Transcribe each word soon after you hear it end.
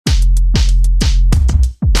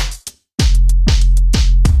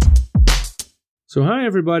So hi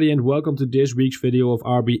everybody and welcome to this week's video of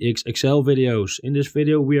RBX Excel videos. In this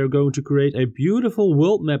video we are going to create a beautiful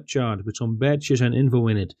world map chart with some badges and info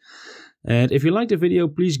in it. And if you like the video,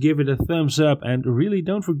 please give it a thumbs up and really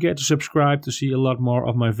don't forget to subscribe to see a lot more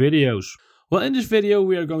of my videos. Well, in this video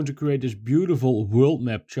we are going to create this beautiful world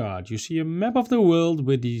map chart. You see a map of the world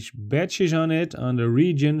with these badges on it, on the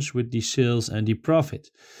regions with the sales and the profit.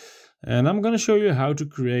 And I'm going to show you how to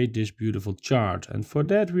create this beautiful chart. And for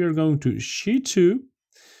that we are going to sheet 2.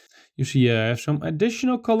 You see I have some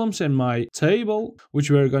additional columns in my table which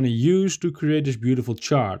we're going to use to create this beautiful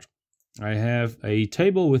chart. I have a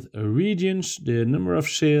table with regions, the number of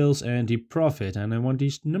sales and the profit. And I want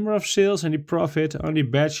these number of sales and the profit on the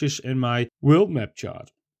badges in my world map chart.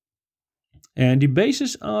 And the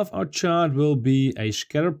basis of our chart will be a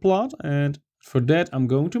scatter plot, and for that, I'm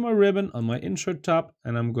going to my ribbon on my insert tab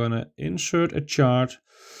and I'm going to insert a chart,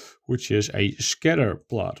 which is a scatter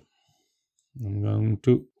plot. I'm going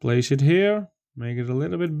to place it here, make it a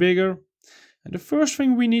little bit bigger. And the first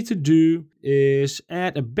thing we need to do is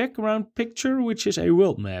add a background picture, which is a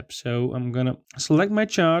world map. So I'm going to select my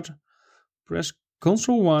chart, press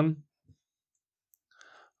Ctrl 1.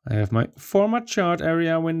 I have my format chart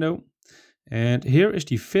area window. And here is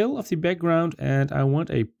the fill of the background, and I want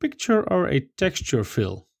a picture or a texture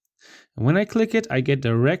fill. And when I click it, I get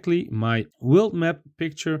directly my world map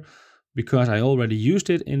picture because I already used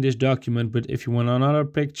it in this document. But if you want another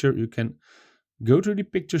picture, you can go to the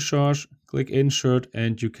picture source, click insert,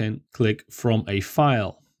 and you can click from a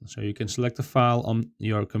file. So you can select a file on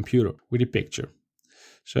your computer with a picture.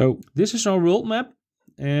 So this is our world map,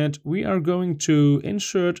 and we are going to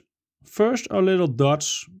insert first our little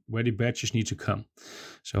dots where the badges need to come.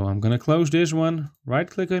 So I'm going to close this one, right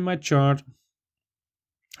click on my chart.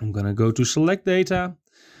 I'm going to go to select data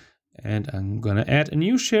and I'm going to add a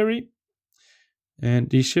new series. And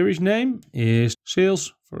the series name is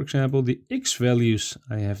sales. For example, the X values,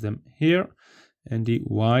 I have them here, and the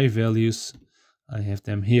Y values, I have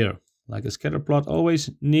them here. Like a scatter plot always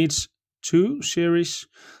needs two series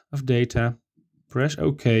of data. Press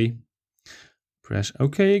OK. Press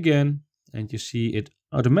OK again, and you see it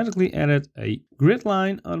automatically added a grid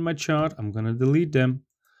line on my chart. I'm going to delete them.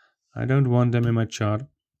 I don't want them in my chart.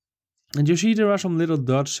 And you see there are some little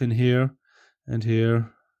dots in here and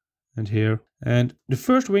here and here. And the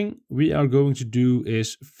first thing we are going to do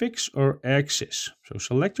is fix our axis. So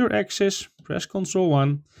select your axis, press Ctrl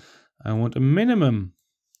 1. I want a minimum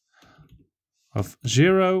of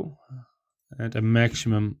 0 and a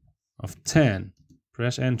maximum of 10.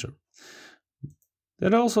 Press enter.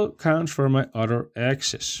 That also counts for my other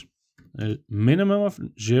axis. A minimum of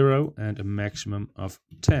 0 and a maximum of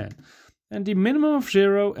 10. And the minimum of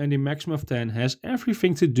 0 and the maximum of 10 has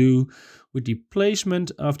everything to do with the placement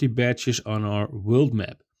of the badges on our world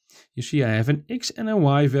map. You see I have an X and a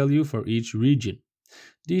Y value for each region.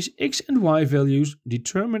 These X and Y values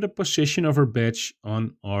determine the position of our badge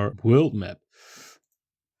on our world map.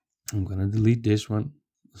 I'm going to delete this one.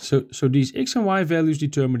 So these X and Y values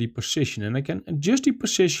determine the position, and I can adjust the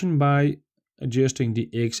position by adjusting the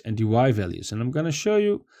X and the Y values. And I'm going to show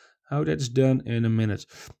you how that's done in a minute.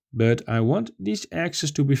 But I want these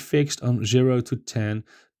axes to be fixed on 0 to 10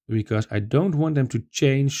 because I don't want them to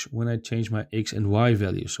change when I change my X and Y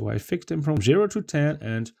value. So I fix them from 0 to 10,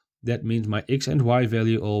 and that means my X and Y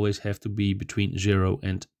value always have to be between 0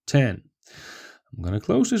 and 10. I'm going to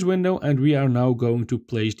close this window, and we are now going to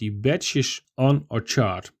place the badges on our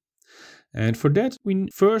chart. And for that we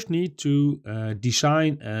first need to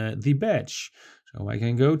design the badge. So I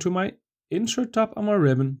can go to my insert tab on my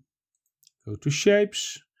ribbon, go to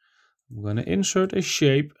shapes. I'm going to insert a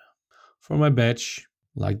shape for my badge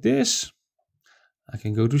like this. I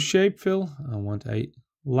can go to shape fill. I want a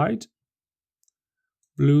light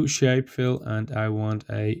blue shape fill, and I want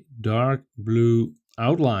a dark blue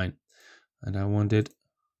outline. And I want it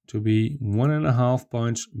to be 1.5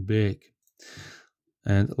 points big.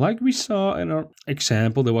 And like we saw in our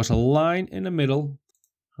example, there was a line in the middle.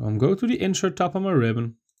 So I'm going to the insert tab on my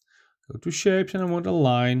ribbon, go to shapes, and I want a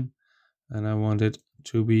line, and I want it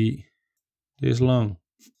to be this long.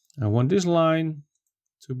 I want this line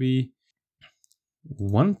to be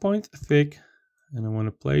 1 point thick, and I want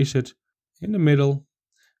to place it in the middle,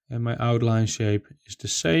 and my outline shape is the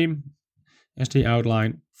same as the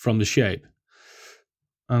outline from the shape.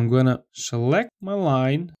 I'm gonna select my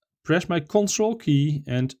line, press my Ctrl key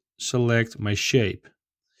and select my shape.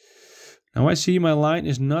 Now I see my line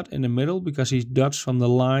is not in the middle because these dots from the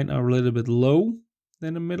line are a little bit low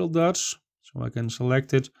than the middle dots. So I can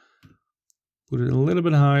select it, put it a little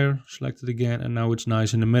bit higher, select it again, and now it's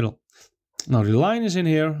nice in the middle. Now the line is in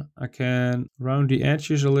here. I can round the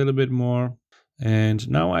edges a little bit more. And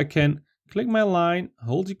now I can click my line,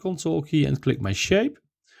 hold the Control key and click my shape.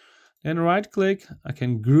 Then right click, I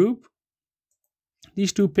can group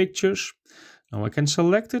these two pictures. Now I can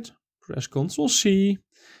select it, press Ctrl C,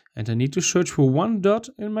 and I need to search for one dot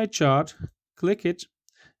in my chart, click it,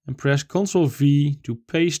 and press Ctrl V to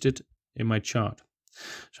paste it in my chart.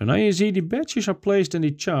 So now you see the badges are placed in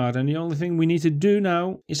the chart, and the only thing we need to do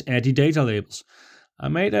now is add the data labels. I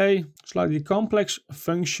made a slightly complex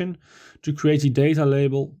function to create the data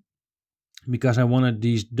label because I wanted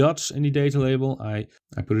these dots in the data label. I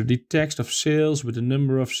put the text of sales with the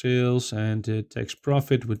number of sales and the text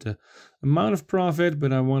profit with the amount of profit,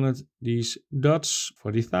 but I wanted these dots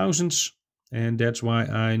for the thousands, and that's why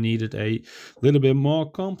I needed a little bit more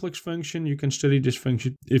complex function. You can study this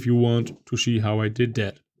function if you want to see how I did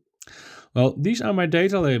that. Well, these are my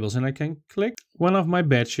data labels, and I can click one of my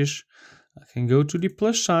badges. I can go to the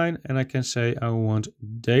plus sign and I can say I want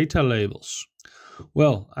data labels.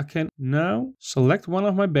 Well, I can now select one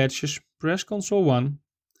of my badges, press Ctrl 1,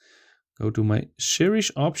 go to my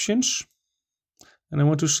series options, and I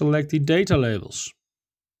want to select the data labels.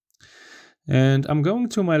 And I'm going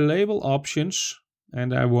to my label options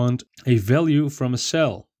and I want a value from a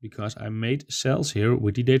cell because I made cells here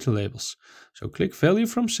with the data labels. So click value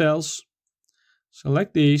from cells,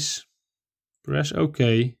 select these, press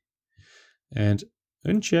OK, and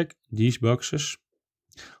uncheck these boxes.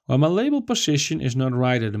 Well, my label position is not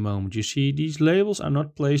right at the moment. You see, these labels are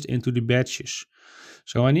not placed into the badges.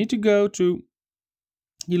 So I need to go to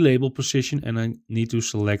the label position and I need to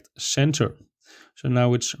select center. So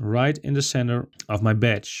now it's right in the center of my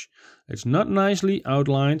badge. It's not nicely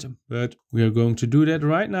outlined, but we are going to do that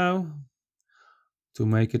right now to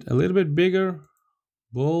make it a little bit bigger,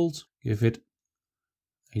 bold, give it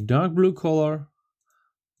a dark blue color,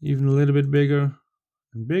 even a little bit bigger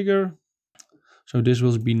and bigger. So this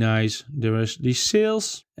will be nice. There is the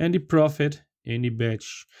sales and the profit in the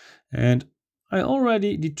badge. And I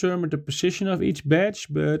already determined the position of each badge,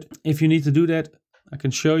 but if you need to do that, I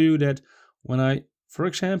can show you that when I, for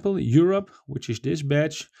example, Europe, which is this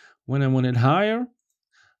badge, when I want it higher,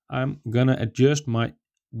 I'm gonna adjust my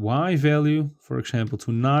Y value, for example,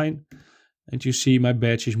 to 9. And you see my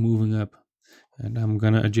badge is moving up. And I'm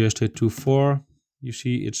gonna adjust it to 4. You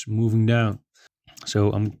see it's moving down.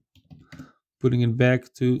 So I'm putting it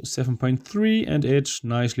back to 7.3 and it's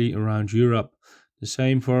nicely around Europe. The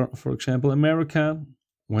same for example, America.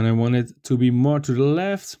 When I want it to be more to the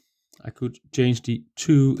left, I could change the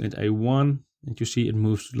 2 and a 1 and you see it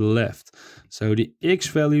moves to the left. So the X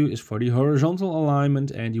value is for the horizontal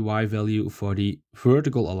alignment and the Y value for the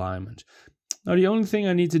vertical alignment. Now the only thing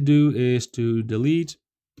I need to do is to delete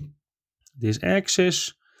this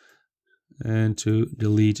axis and to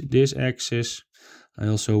delete this axis. I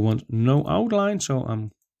also want no outline, so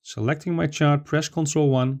I'm selecting my chart, press Ctrl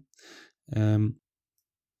 1,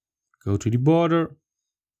 go to the border,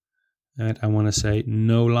 and I want to say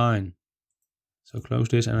no line. So close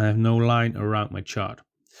this and I have no line around my chart.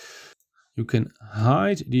 You can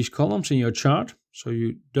hide these columns in your chart, so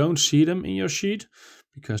you don't see them in your sheet,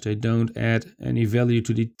 because they don't add any value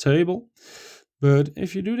to the table. But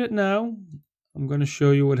if you do that now, I'm going to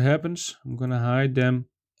show you what happens. I'm going to hide them.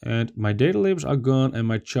 And my data labels are gone and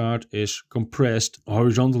my chart is compressed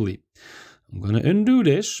horizontally. I'm going to undo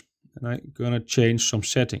this and I'm going to change some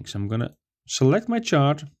settings. I'm going to select my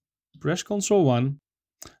chart, press Ctrl 1,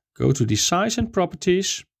 go to the size and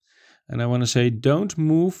properties, and I want to say don't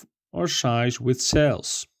move or size with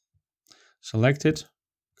cells. Select it,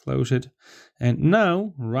 close it, and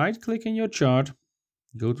now right click in your chart,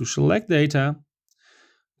 go to select data,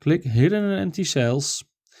 click hidden and empty cells,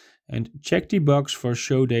 and check the box for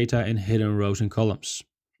show data in hidden rows and columns.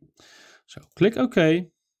 So click OK,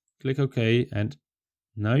 and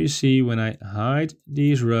now you see when I hide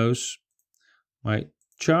these rows, my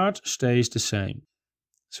chart stays the same.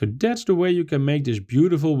 So that's the way you can make this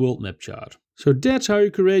beautiful world map chart. So that's how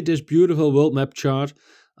you create this beautiful world map chart.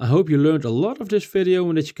 I hope you learned a lot of this video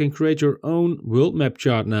and that you can create your own world map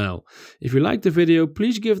chart now. If you liked the video,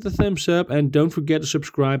 please give it a thumbs up and don't forget to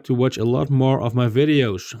subscribe to watch a lot more of my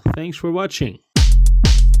videos. Thanks for watching.